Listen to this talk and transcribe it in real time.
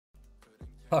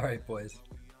All right, boys.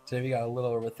 Today we got a little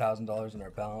over $1,000 in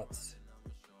our balance.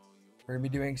 We're gonna be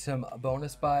doing some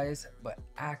bonus buys, but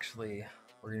actually,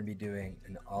 we're gonna be doing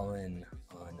an all-in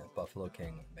on Buffalo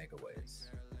King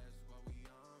Megaways.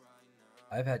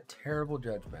 I've had terrible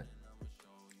judgment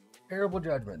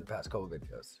the past couple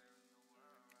videos,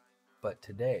 but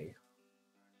today,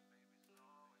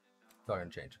 it's not gonna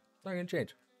change. It's not gonna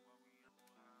change.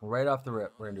 Right off the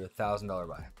rip, we're gonna do $1,000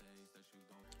 buy.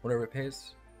 Whatever it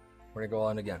pays, we're gonna go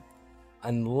on again.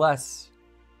 Unless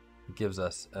it gives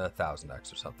us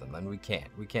 1,000x or something, then we can't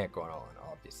go on all in,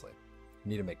 obviously. We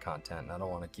need to make content, and I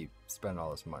don't want to keep spending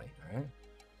all this money, all right?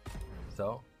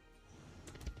 So,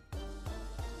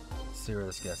 let's see where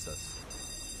this gets us.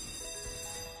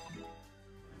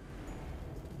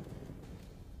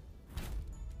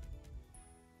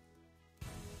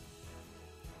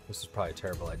 This is probably a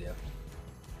terrible idea.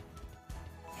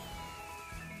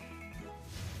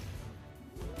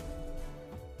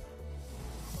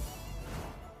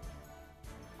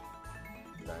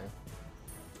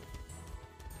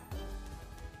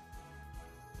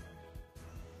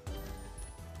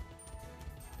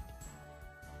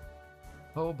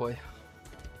 Oh boy.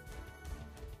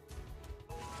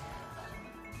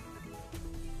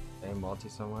 Okay, multi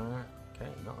somewhere. Okay,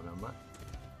 no, never mind.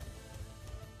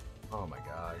 Oh my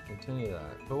god, continue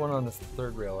that. Put one on this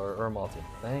third rail or multi.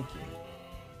 Thank you.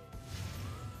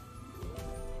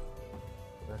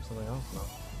 Is there something else? No.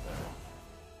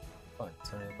 Alright. Fine,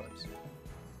 70 bucks.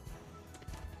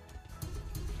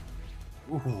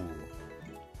 Ooh.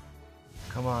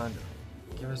 Come on.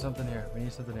 Give us something here. We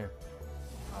need something here.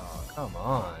 Oh, come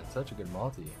on. Such a good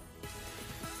multi.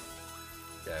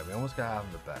 Yeah, we almost got half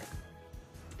of it back.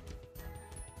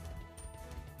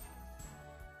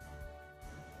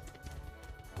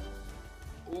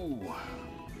 Ooh.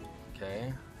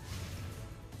 Okay.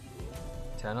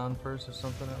 10 on first or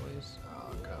something at least?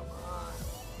 Oh, come on.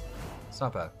 It's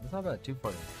not bad. It's not bad.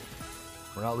 240.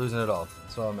 We're not losing at all.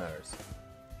 That's all that matters.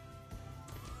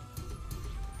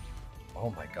 Oh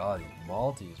my god, these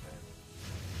multis, man.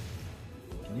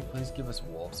 Can you please give us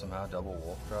wolf somehow? Double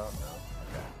wolf drop? No?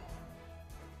 Okay.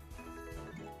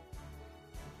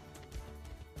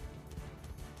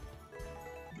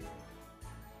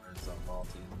 There's some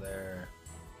multis there.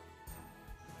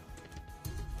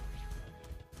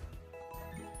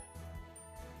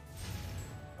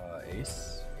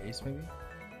 Ace? Ace maybe?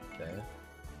 Okay.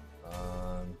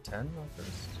 10 on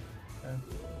first. Okay.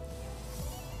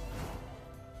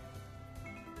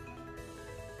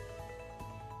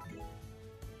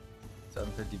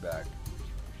 $750 back.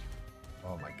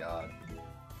 Oh my god.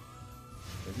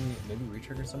 Maybe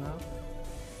retrigger somehow?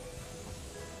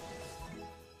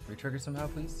 Retrigger somehow,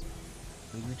 please?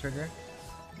 Please retrigger?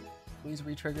 Please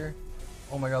retrigger?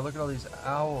 Oh my god, look at all these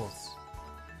owls.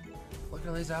 Look at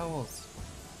all these owls.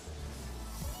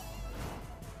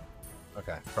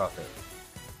 Okay, profit.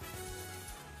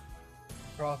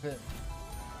 Profit.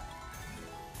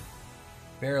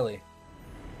 Barely.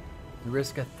 You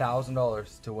risk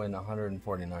 $1,000 to win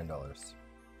 $149.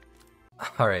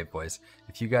 Alright boys,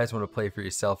 if you guys want to play for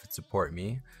yourself and support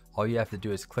me, all you have to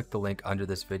do is click the link under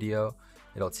this video.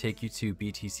 It'll take you to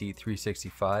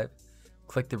BTC365,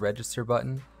 click the register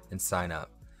button, and sign up.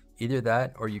 Either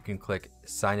that, or you can click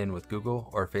sign in with Google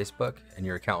or Facebook, and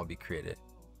your account will be created.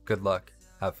 Good luck,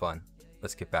 have fun.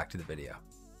 Let's get back to the video.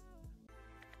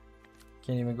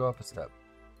 Can't even go up a step.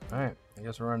 Alright, I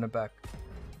guess we're running it back.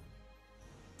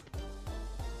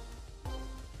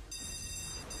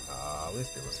 At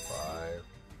least it was 5.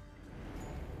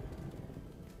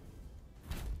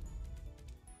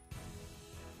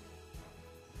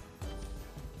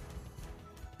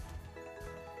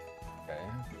 Okay.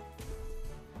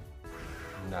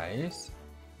 Nice.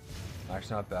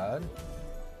 Actually not bad.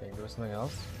 Can you give us something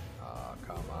else? Oh,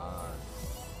 come on.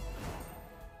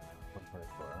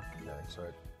 124. Okay, so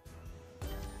at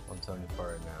 174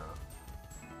 right now.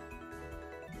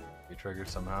 We triggered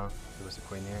somehow. Give us a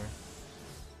queen here.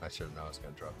 I should have known I was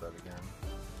going to drop that again.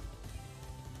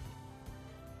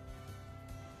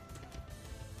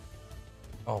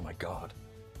 Oh my god.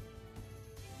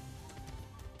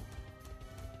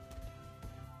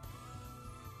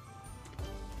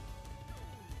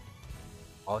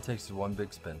 All it takes is one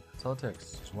big spin. That's all it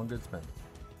takes. Just one good spin.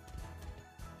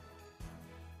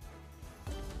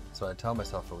 So I tell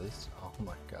myself at least. Oh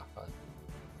my god.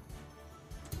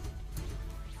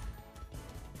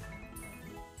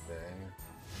 Okay.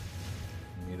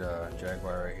 Need a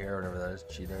jaguar right here, whatever that is,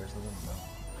 cheetah or something? No.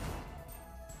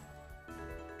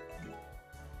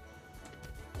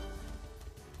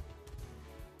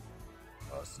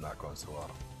 Oh, it's not going so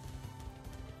well.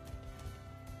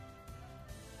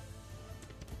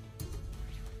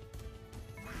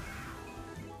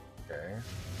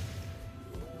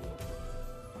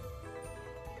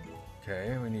 here.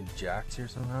 Okay, we need jacks here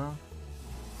somehow.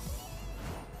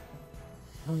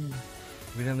 We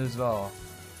didn't lose it all.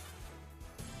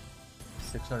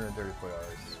 $634.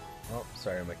 Oh,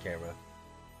 sorry, my camera.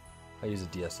 I use a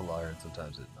DSLR and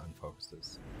sometimes it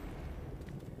unfocuses.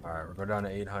 Alright, we're going down to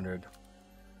 800.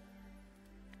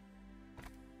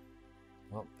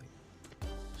 Oh,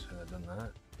 should have done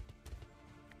that.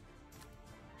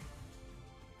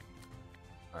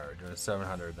 Alright, we're doing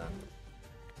 700 then.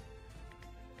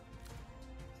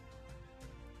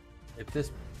 If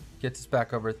this gets us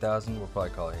back over 1,000, we'll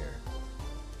probably call it here.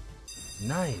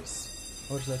 Nice!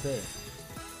 How much does that pay?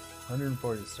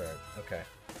 140 to start. Okay.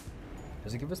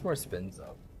 Does it give us more spins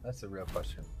though? That's the real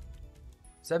question.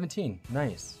 17.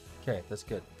 Nice. Okay, that's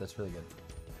good. That's really good.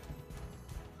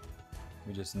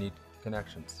 We just need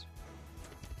connections.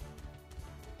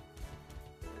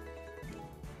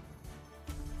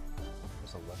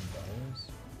 That's $11.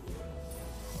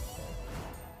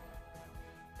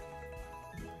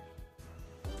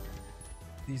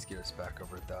 Please get us back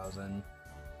over 1,000.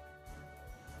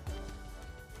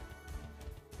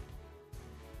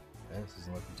 Okay, this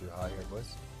isn't looking too high here,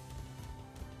 boys.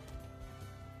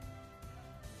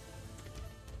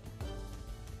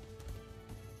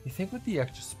 You think with the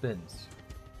extra spins,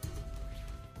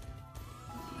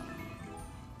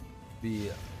 be,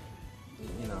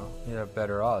 you know, you'd have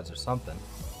better odds or something.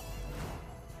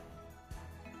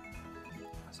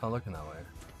 It's not looking that way.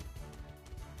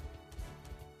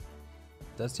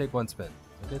 It does take one spin.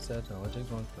 Like I said, it only takes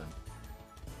one spin.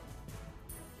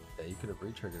 Yeah, you could have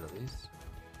re-triggered at least.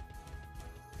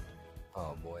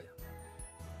 Oh boy.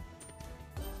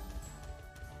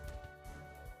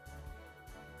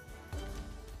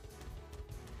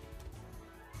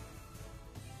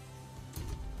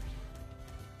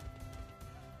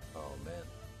 Oh man.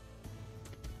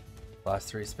 Last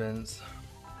 3 spins.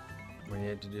 We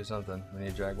need to do something. We need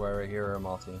a Jaguar right here or a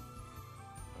multi.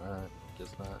 Alright,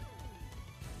 guess not.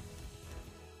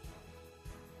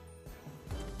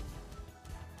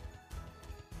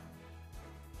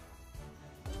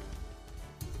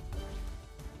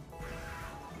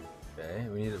 Okay,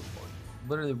 we need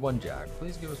literally one jack.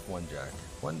 Please give us one jack.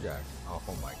 One jack. Oh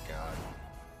my god.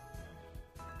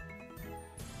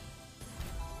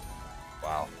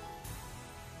 Wow.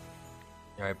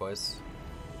 Alright boys.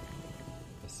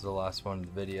 This is the last one of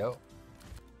the video.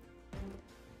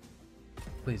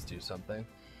 Please do something.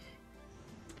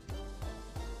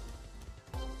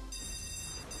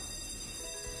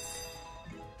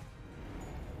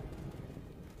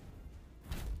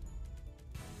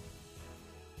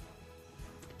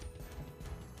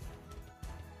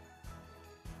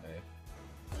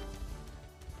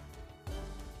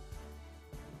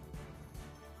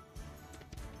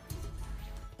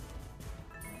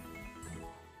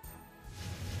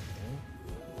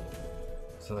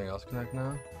 Something else connect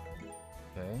now?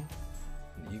 Okay.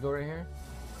 An eagle right here?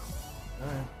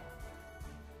 Alright.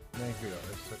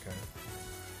 $93, okay.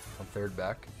 On third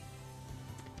back.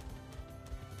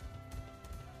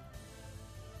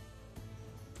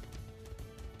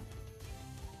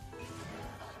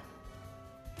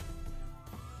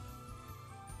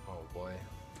 Oh boy.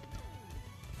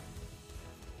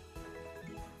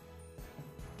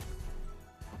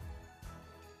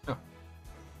 Oh.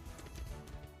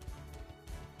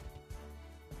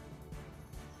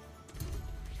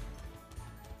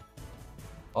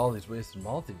 All these wasted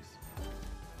multis.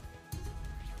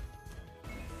 Oh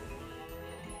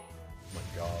my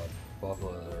god,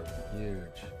 buffaloes are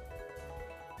huge.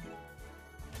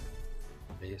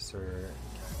 Baser.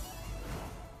 Okay.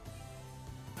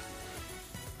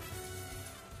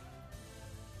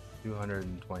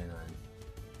 229.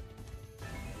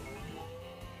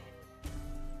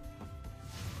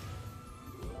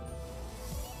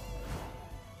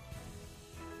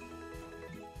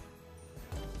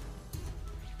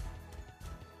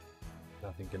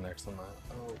 Nothing connects on that.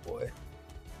 Oh boy.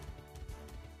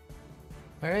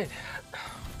 Alright.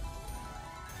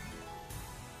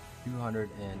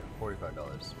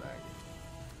 $245 back.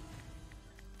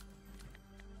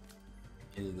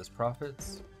 Either this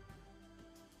profits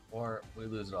or we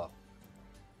lose it all.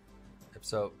 If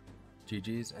so,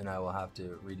 GG's, and I will have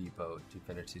to redepot to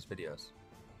finish these videos.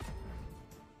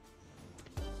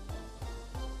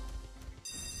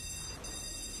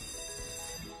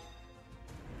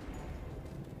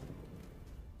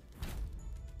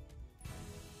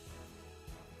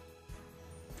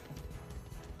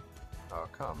 Oh,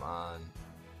 come on.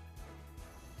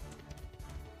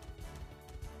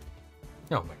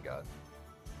 Oh my god.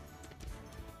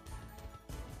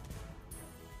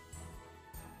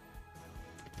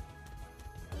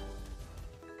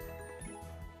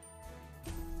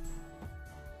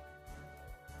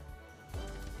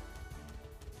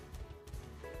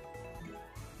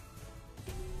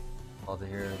 All to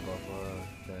here, Buffalo.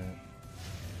 Okay.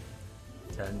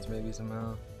 Tens maybe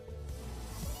somehow.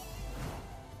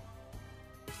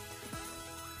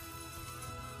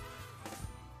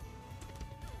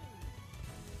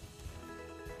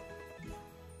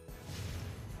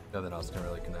 Nothing else can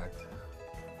really connect.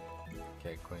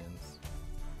 Okay, queens.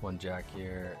 One jack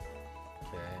here.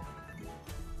 Okay.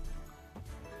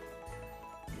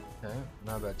 Okay,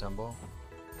 not bad tumble.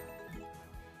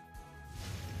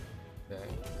 Okay.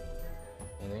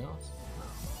 Anything else?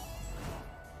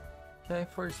 No. Okay,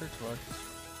 46 bucks.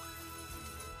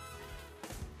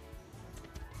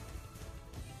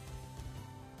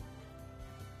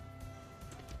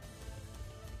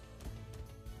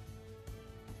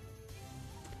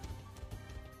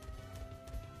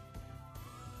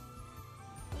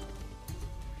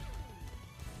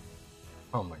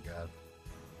 Oh my god.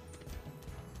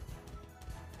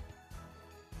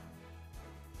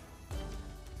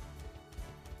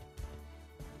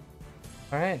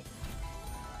 All right.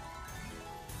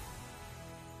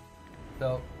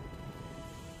 So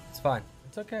it's fine.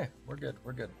 It's okay. We're good.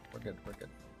 We're good. We're good. We're good.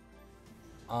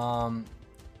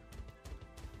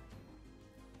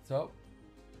 So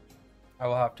I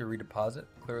will have to redeposit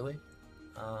clearly.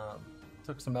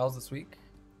 Took some L's this week.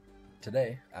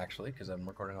 Today, actually, because I'm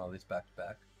recording all these back to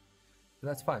back. But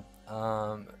that's fine.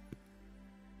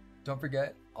 Don't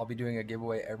forget, I'll be doing a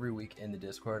giveaway every week in the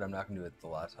Discord. I'm not going to do it the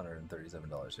last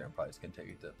 $137 here. I'm probably just going to take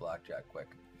you to blackjack quick.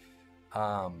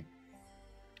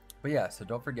 But yeah, so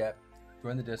don't forget,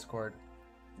 join the Discord.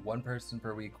 One person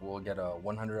per week will get a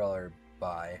 $100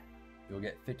 buy. You'll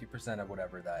get 50% of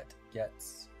whatever that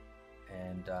gets.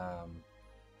 And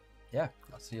yeah,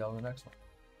 I'll see y'all in the next one.